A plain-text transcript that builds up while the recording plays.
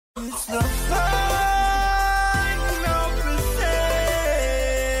It's the final percent.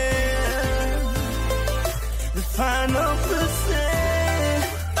 The final percent.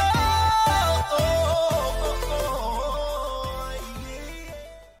 Yeah.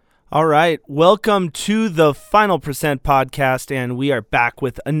 All right, welcome to the Final Percent podcast, and we are back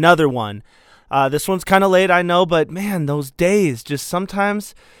with another one. This one's kind of late, I know, but man, those days just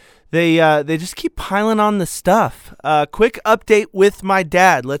sometimes they just keep piling on the stuff. Quick update with my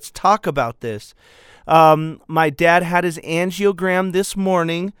dad. Let's talk about this. My dad had his angiogram this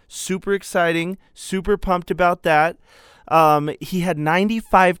morning. Super exciting. Super pumped about that. He had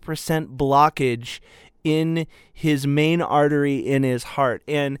 95% blockage in his main artery in his heart.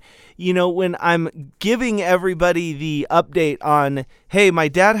 And, you know, when I'm giving everybody the update on, hey, my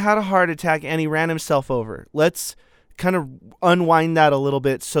dad had a heart attack and he ran himself over, let's kind of unwind that a little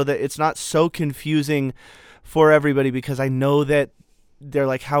bit so that it's not so confusing for everybody, because I know that they're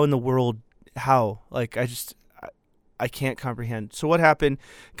like, how in the world, how? Like, I can't comprehend. So what happened?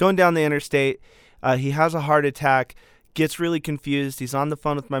 Going down the interstate, he has a heart attack, gets really confused. He's on the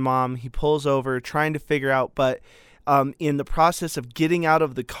phone with my mom. He pulls over trying to figure out, but in the process of getting out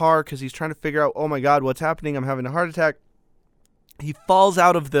of the car, because he's trying to figure out, oh my God, what's happening? I'm having a heart attack. He falls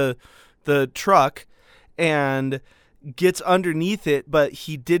out of the truck and gets underneath it, but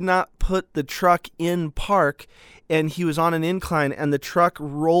he did not put the truck in park, and he was on an incline, and the truck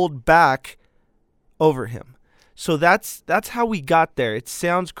rolled back over him. So that's how we got there. It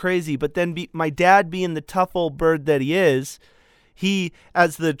sounds crazy, but then my dad, being the tough old bird that he is,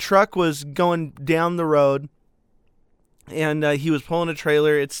 as the truck was going down the road and he was pulling a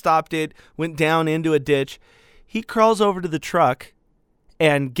trailer, it stopped it, went down into a ditch. He crawls over to the truck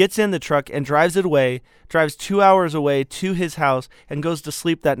and gets in the truck and drives it away, drives 2 hours away to his house, and goes to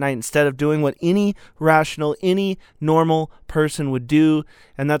sleep that night instead of doing what any rational, any normal person would do,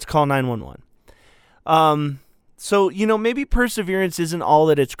 and that's call 911. So, you know, maybe perseverance isn't all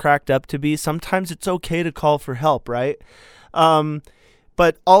that it's cracked up to be. Sometimes it's okay to call for help, right?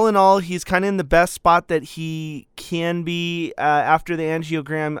 But all in all, he's kind of in the best spot that he can be after the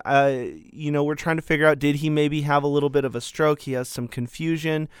angiogram. You know, we're trying to figure out, did he maybe have a little bit of a stroke? He has some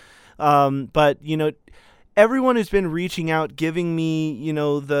confusion. But, you know, everyone who's been reaching out, giving me, you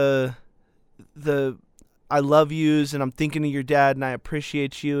know, the I love yous, and I'm thinking of your dad, and I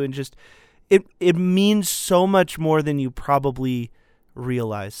appreciate you, and just... It means so much more than you probably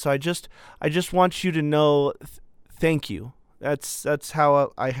realize. So I just want you to know, thank you. That's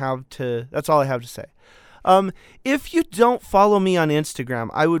how that's all I have to say. If you don't follow me on Instagram,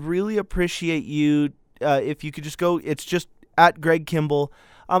 I would really appreciate you if you could just go. It's just at Greg Kimball.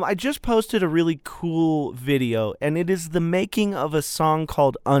 I just posted a really cool video, and it is the making of a song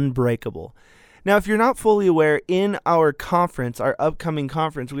called Unbreakable. Now, if you're not fully aware, in our conference, our upcoming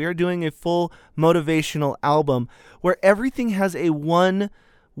conference, we are doing a full motivational album where everything has a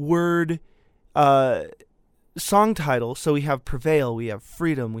one-word song title. So we have Prevail, we have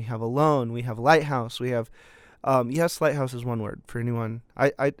Freedom, we have Alone, we have Lighthouse, we have, yes, Lighthouse is one word for anyone.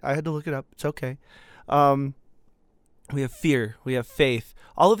 I had to look it up. It's okay. We have Fear, we have Faith.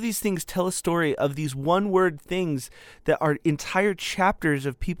 All of these things tell a story of these one-word things that are entire chapters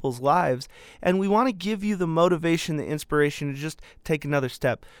of people's lives, and we want to give you the motivation, the inspiration to just take another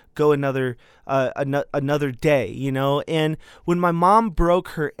step, go another day, you know. And when my mom broke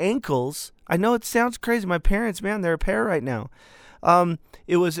her ankles, I know it sounds crazy. My parents, man, they're a pair right now.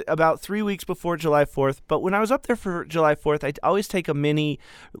 It was about 3 weeks before July 4th, but when I was up there for July 4th, I always take a mini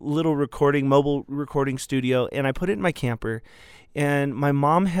little mobile recording studio, and I put it in my camper. And my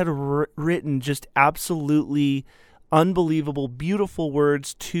mom had written just absolutely unbelievable, beautiful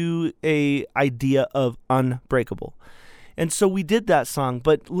words to a idea of Unbreakable. And so we did that song,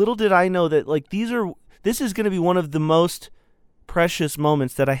 but little did I know that like this is going to be one of the most precious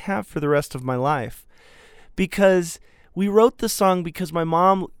moments that I have for the rest of my life, because we wrote the song because my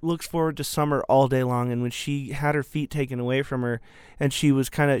mom looks forward to summer all day long, and when she had her feet taken away from her and she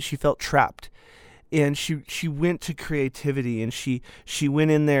felt trapped. And she went to creativity, and she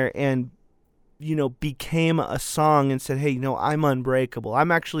went in there and, you know, became a song and said, hey, you know, I'm unbreakable. I'm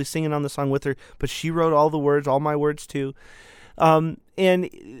actually singing on the song with her, but she wrote all the words, all my words too. And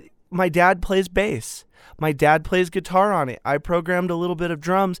my dad plays bass. My dad plays guitar on it. I programmed a little bit of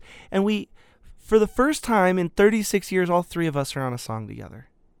drums, and for the first time in 36 years, all three of us are on a song together.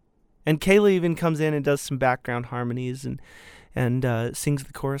 And Kayla even comes in and does some background harmonies and sings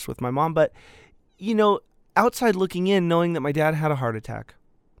the chorus with my mom. But you know, outside looking in, knowing that my dad had a heart attack,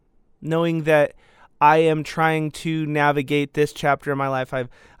 knowing that I am trying to navigate this chapter of my life,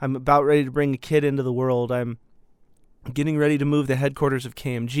 I'm about ready to bring a kid into the world. I'm I'm getting ready to move the headquarters of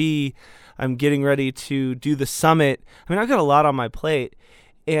KMG. I'm getting ready to do the summit. I mean, I've got a lot on my plate,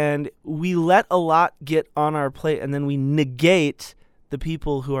 and we let a lot get on our plate, and then we negate the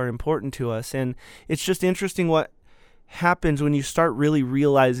people who are important to us. And it's just interesting what happens when you start really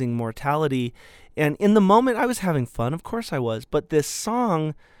realizing mortality. And in the moment, I was having fun. Of course I was. But this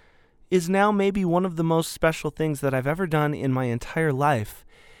song is now maybe one of the most special things that I've ever done in my entire life.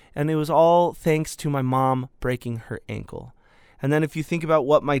 And it was all thanks to my mom breaking her ankle. And then if you think about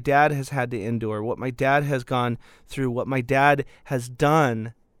what my dad has had to endure, what my dad has gone through, what my dad has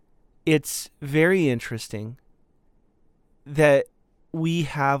done, it's very interesting that we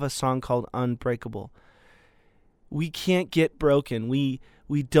have a song called Unbreakable. We can't get broken. We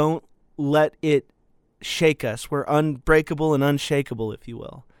don't let it shake us. We're unbreakable and unshakable, if you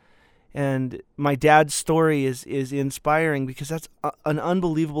will. And my dad's story is inspiring because that's an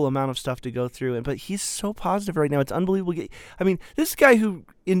unbelievable amount of stuff to go through. But he's so positive right now. It's unbelievable. I mean, this guy who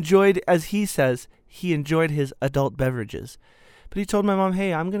enjoyed, as he says, he enjoyed his adult beverages. But he told my mom,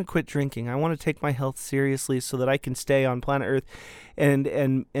 hey, I'm going to quit drinking. I want to take my health seriously so that I can stay on planet Earth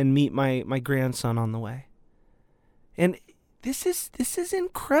and meet my grandson on the way. And this is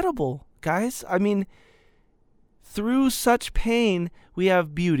incredible, guys. I mean, through such pain, we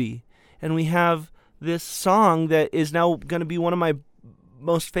have beauty. And we have this song that is now going to be one of my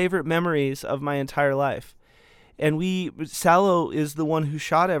most favorite memories of my entire life. And Salo is the one who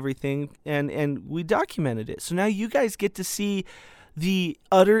shot everything, and we documented it. So now you guys get to see the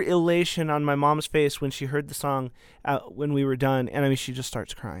utter elation on my mom's face when she heard the song when we were done. And I mean, she just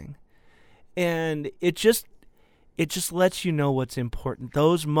starts crying. And it just lets you know what's important.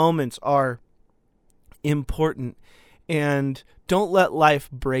 Those moments are important. And don't let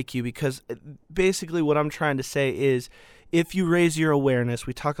life break you, because basically what I'm trying to say is if you raise your awareness,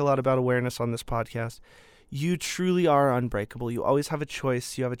 we talk a lot about awareness on this podcast, you truly are unbreakable. You always have a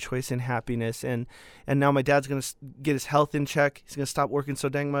choice. You have a choice in happiness. And now my dad's going to get his health in check. He's going to stop working so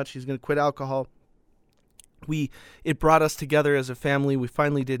dang much. He's going to quit alcohol. It brought us together as a family. We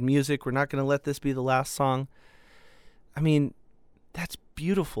finally did music. We're not going to let this be the last song. I mean, that's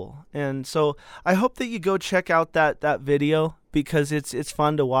beautiful. And so I hope that you go check out that video, because it's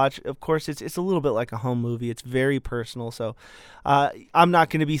fun to watch. Of course, it's a little bit like a home movie. It's very personal. So I'm not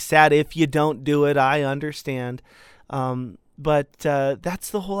going to be sad if you don't do it. I understand. But that's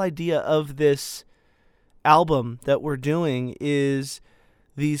the whole idea of this album that we're doing, is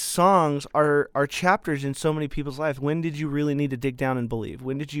these songs are chapters in so many people's lives. When did you really need to dig down and believe?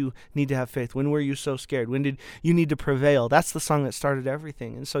 When did you need to have faith? When were you so scared? When did you need to prevail? That's the song that started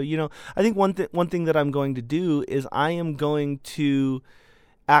everything. And so, I think one thing that I'm going to do is I am going to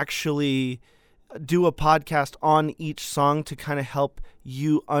actually do a podcast on each song to kind of help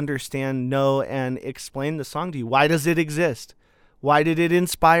you understand, know, and explain the song to you. Why does it exist? Why did it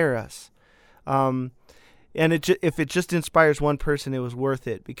inspire us? And if it just inspires one person, it was worth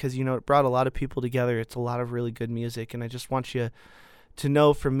it, because, it brought a lot of people together. It's a lot of really good music. And I just want you to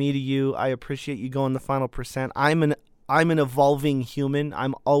know, from me to you, I appreciate you going the final percent. I'm an evolving human.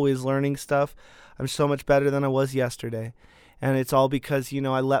 I'm always learning stuff. I'm so much better than I was yesterday. And it's all because,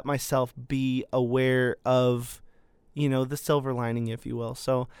 I let myself be aware of, the silver lining, if you will.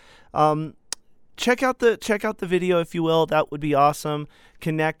 So, check out the video, if you will. That would be awesome.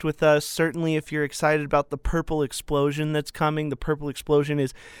 Connect with us. Certainly, if you're excited about the Purple Explosion that's coming. The Purple Explosion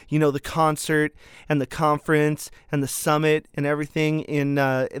is, the concert and the conference and the summit and everything in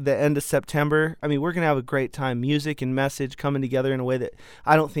the end of September. I mean, we're going to have a great time. Music and message coming together in a way that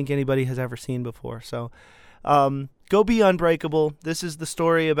I don't think anybody has ever seen before. So go be unbreakable. This is the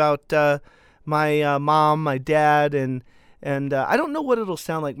story about my mom, my dad, and I don't know what it'll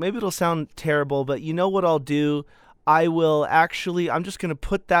sound like. Maybe it'll sound terrible, but you know what I'll do? I'm just going to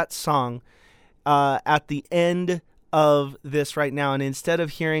put that song at the end of this right now. And instead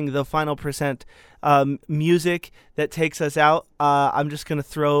of hearing the final percent music that takes us out, I'm just going to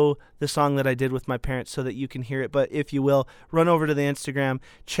throw the song that I did with my parents so that you can hear it. But if you will, run over to the Instagram,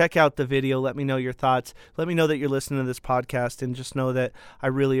 check out the video, let me know your thoughts, let me know that you're listening to this podcast, and just know that I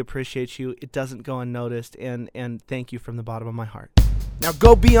really appreciate you. It doesn't go unnoticed, and thank you from the bottom of my heart. Now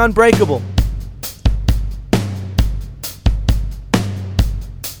go be unbreakable.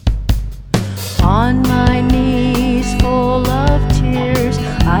 On my knees, full of tears,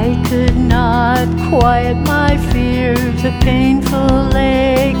 I could not quiet my fears. The painful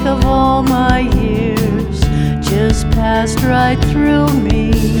ache of all my years just passed right through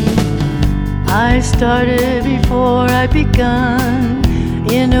me. I started before I begun,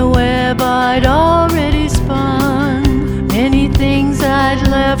 in a web I'd already spun. Many things I'd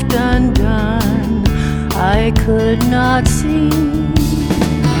left undone. I I could not see.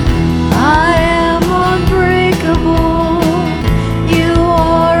 I am unbreakable. You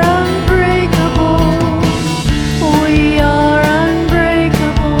are unbreakable. We are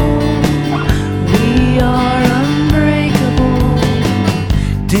unbreakable. We are unbreakable.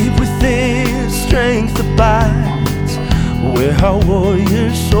 Deep within, strength abides, where our warrior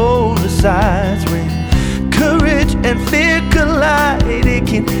soul resides. When courage and fear collide, it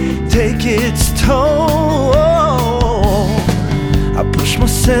can take its toll. I push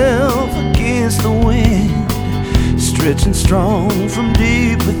myself against the wind, stretching strong from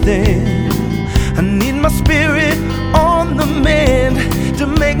deep within. I need my spirit on the mend to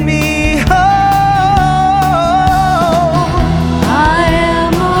make me whole. I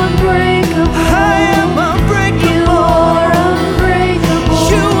am unbreakable. I am unbreakable. You are unbreakable.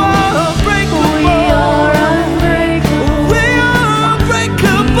 You are unbreakable. We are unbreakable. We are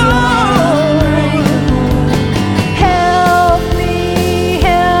unbreakable. Help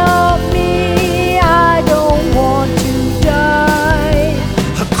me, I don't want to die.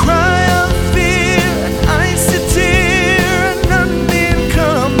 A cry of fear, an icy tear, an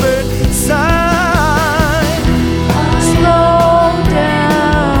unencumbered sigh. Slow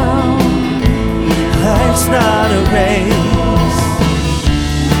down, Life's not a race.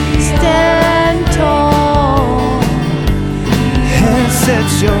 stand tall. And set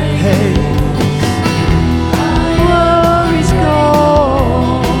your pace.